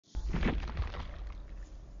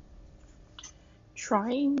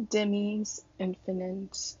trying Demi's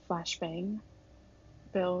infinite flashbang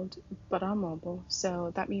build, but on mobile,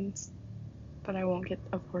 so that means that I won't get,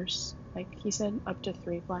 of course, like he said, up to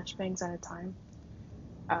 3 flashbangs at a time.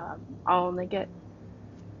 I'll only get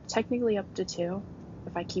technically up to 2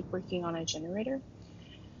 if I keep working on a generator.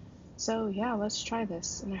 So yeah, let's try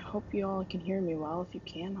this, and I hope you all can hear me well. If you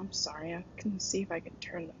can, I'm sorry, I can see if I can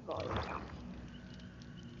turn the volume down.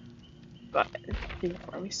 But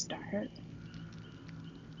before we start,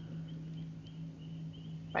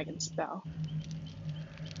 if I can spell.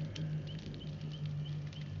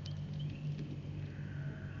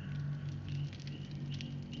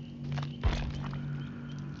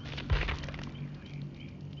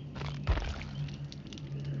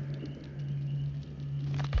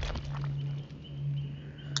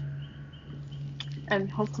 And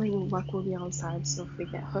hopefully luck will be on side, so if we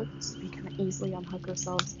get hooked, we can easily unhook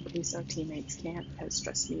ourselves in case our teammates can't, because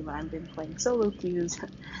trust me, when I've been playing solo queues,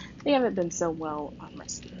 they haven't been so well on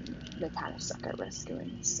rescuing. They kind of suck at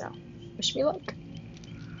rescuing, so wish me luck.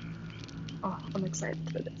 Oh, I'm excited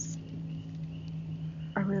for this.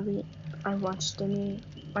 I watched Demi,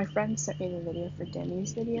 my friend sent me the video for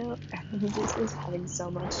Demi's video, and he just was having so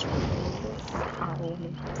much fun with it. I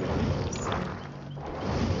wanted to do it, so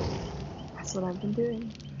that's what I've been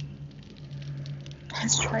doing.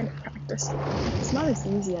 Just trying to practice. It's not as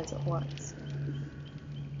easy as it was.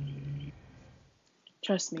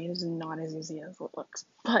 Trust me, it is not as easy as it looks,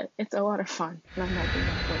 but it's a lot of fun, and I'm hoping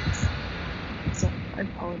that works. So I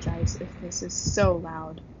apologize if this is so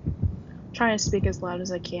loud. I'm trying to speak as loud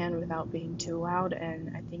as I can without being too loud,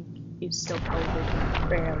 and I think you still probably can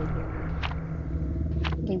barely hear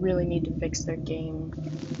me. They really need to fix their game.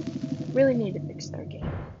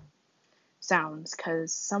 Sounds,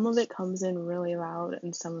 because some of it comes in really loud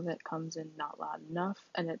and some of it comes in not loud enough,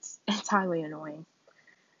 and it's highly annoying.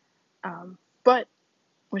 But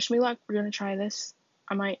wish me luck. We're gonna try this.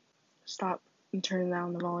 I might stop and turn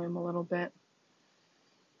down the volume a little bit.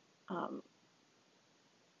 I'll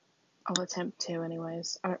attempt to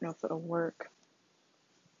anyways. I don't know if it'll work.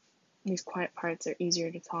 These quiet parts are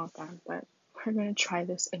easier to talk on, but we're gonna try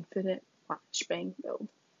this infinite flashbang build.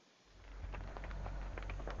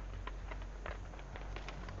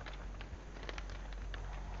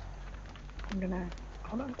 I'm gonna,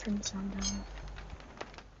 hold on, turn the sound down.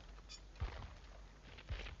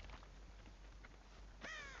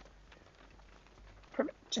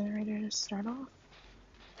 Perfect. Generator to start off.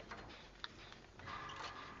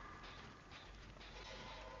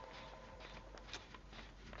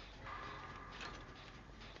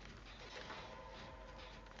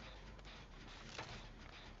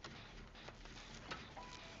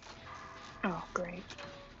 Oh, great.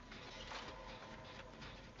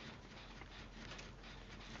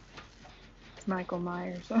 It's Michael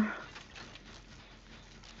Myers.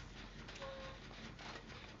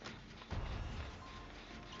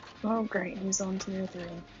 Oh, great. He's on tier 3.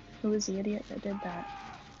 Who was the idiot that did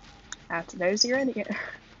that? There's your idiot.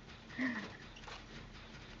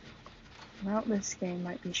 Well, this game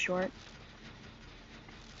might be short.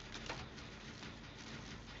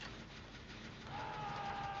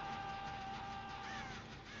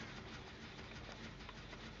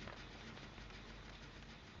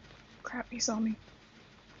 Crap, he saw me.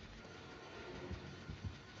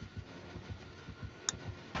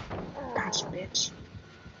 Gotcha, bitch.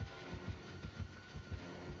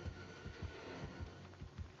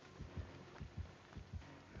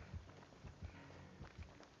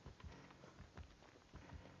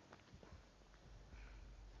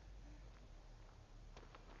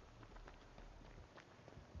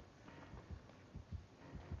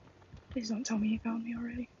 Please don't tell me you found me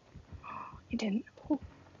already. Oh, you didn't. Oh.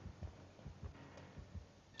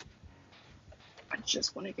 I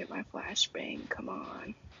just want to get my flashbang. Come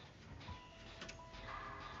on.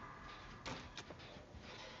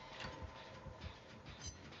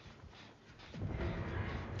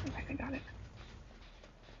 Okay, I got it.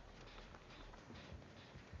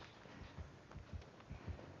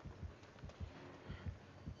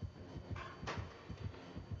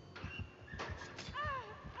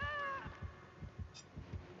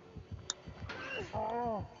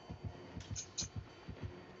 Oh.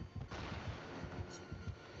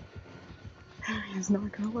 He's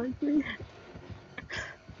not gonna like me.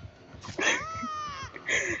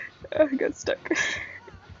 I got stuck.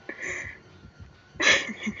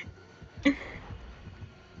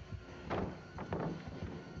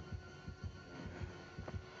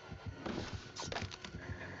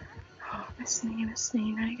 Oh, miss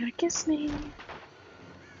me, now you gotta kiss me.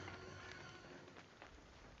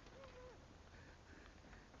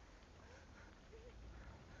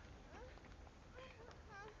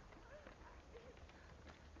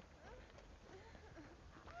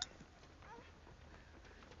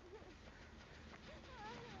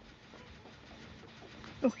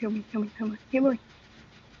 Oh, heal me, heal me, heal me, heal me.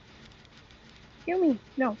 Heal me.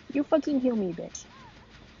 No, you fucking heal me, bitch.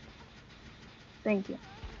 Thank you.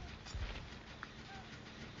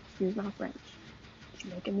 Excuse my French.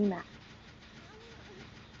 You're making me mad.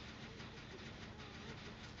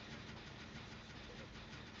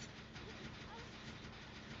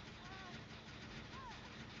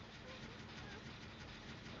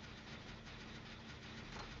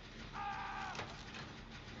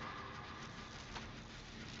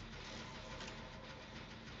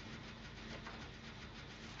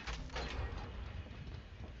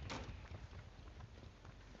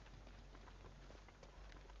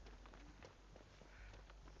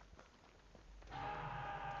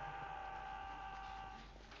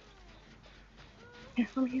 Here,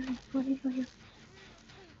 let me heal you. Let me heal you.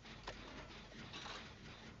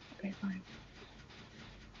 Okay, fine.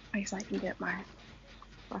 At least I can get my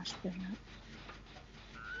flashbang up.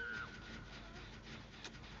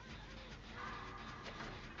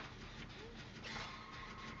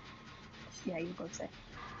 Yeah, you both say.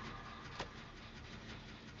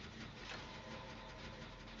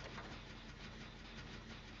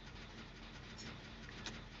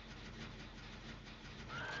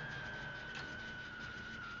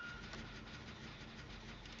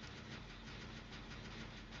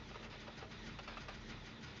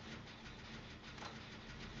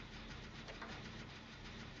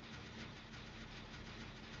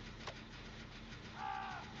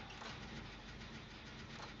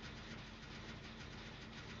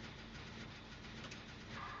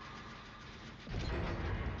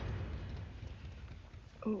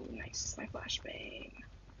 Oh, nice. My flashbang.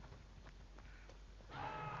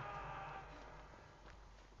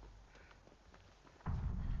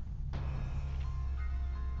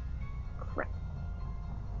 Crap.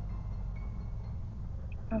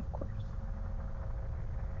 Of course.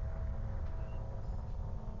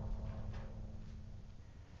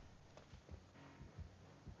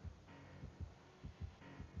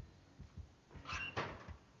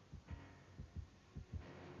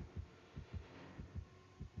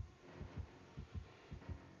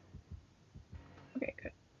 Okay,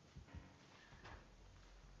 good.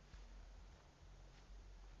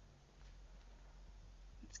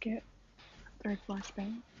 Let's get a third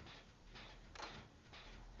flashbang.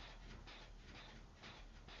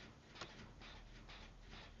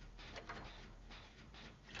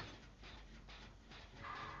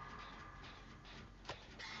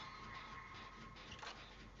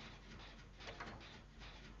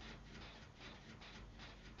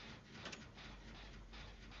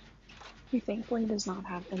 He thankfully does not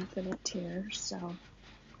have infinite tears, so.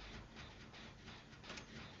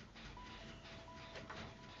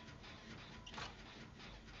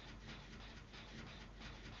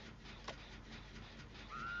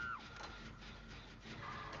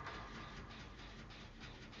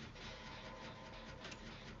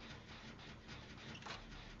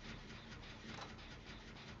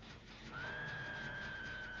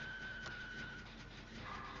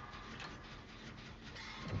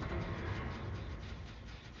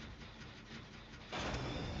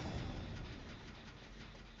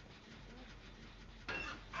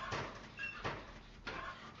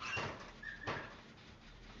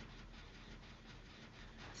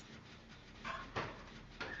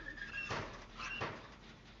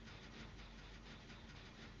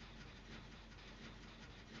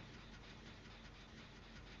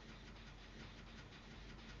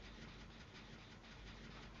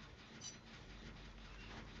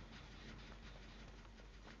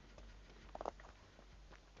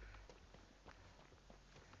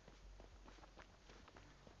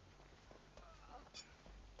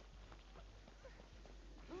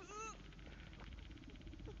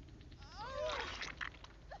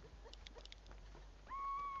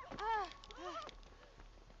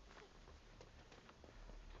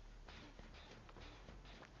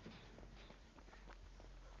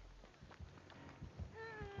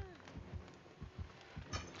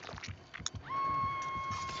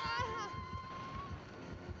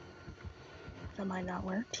 That might not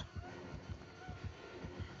work.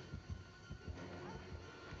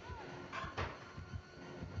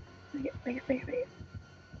 Wait.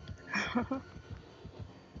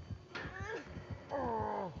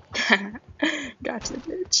 Gotcha,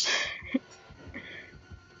 bitch.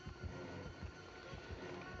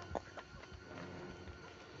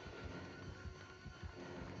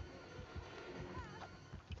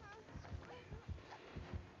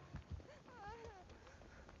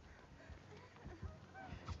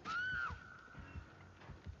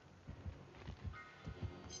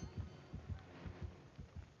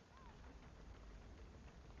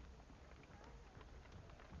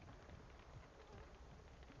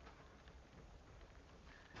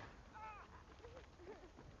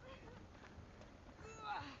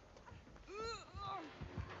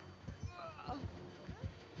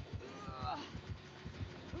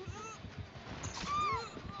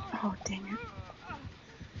 Oh, dang it.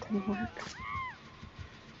 Didn't work.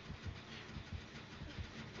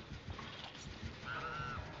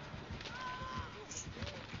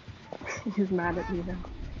 He's mad at me now.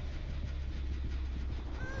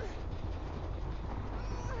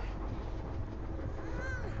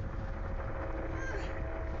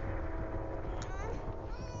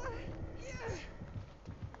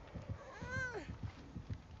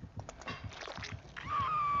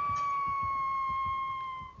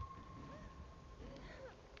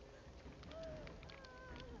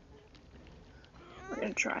 We're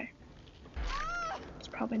gonna try. It's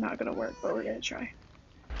probably not gonna work, but we're gonna try.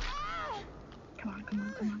 Come on, come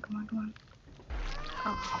on, come on, come on, come on.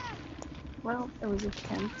 Oh. Well, it was an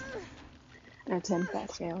attempt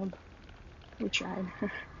that failed. We tried.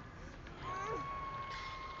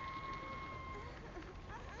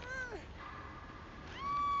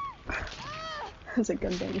 It's a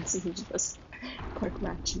good thing this is just quick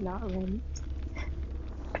match, not run.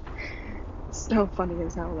 Still funny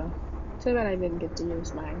as hell though. So bad I didn't get to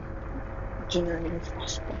use my generator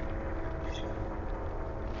flashbang.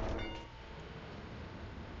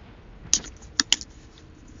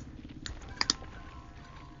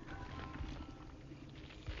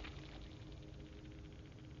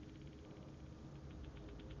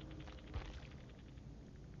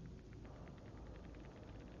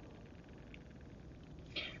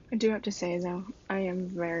 I do have to say though, I am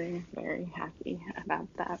very, very happy about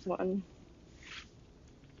that one.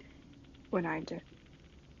 When I did.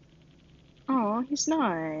 Oh, he's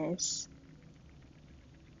nice.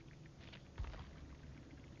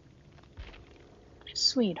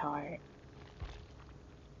 Sweetheart.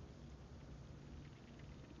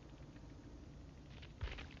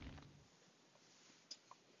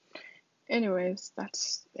 Anyways,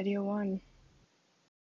 that's video 1.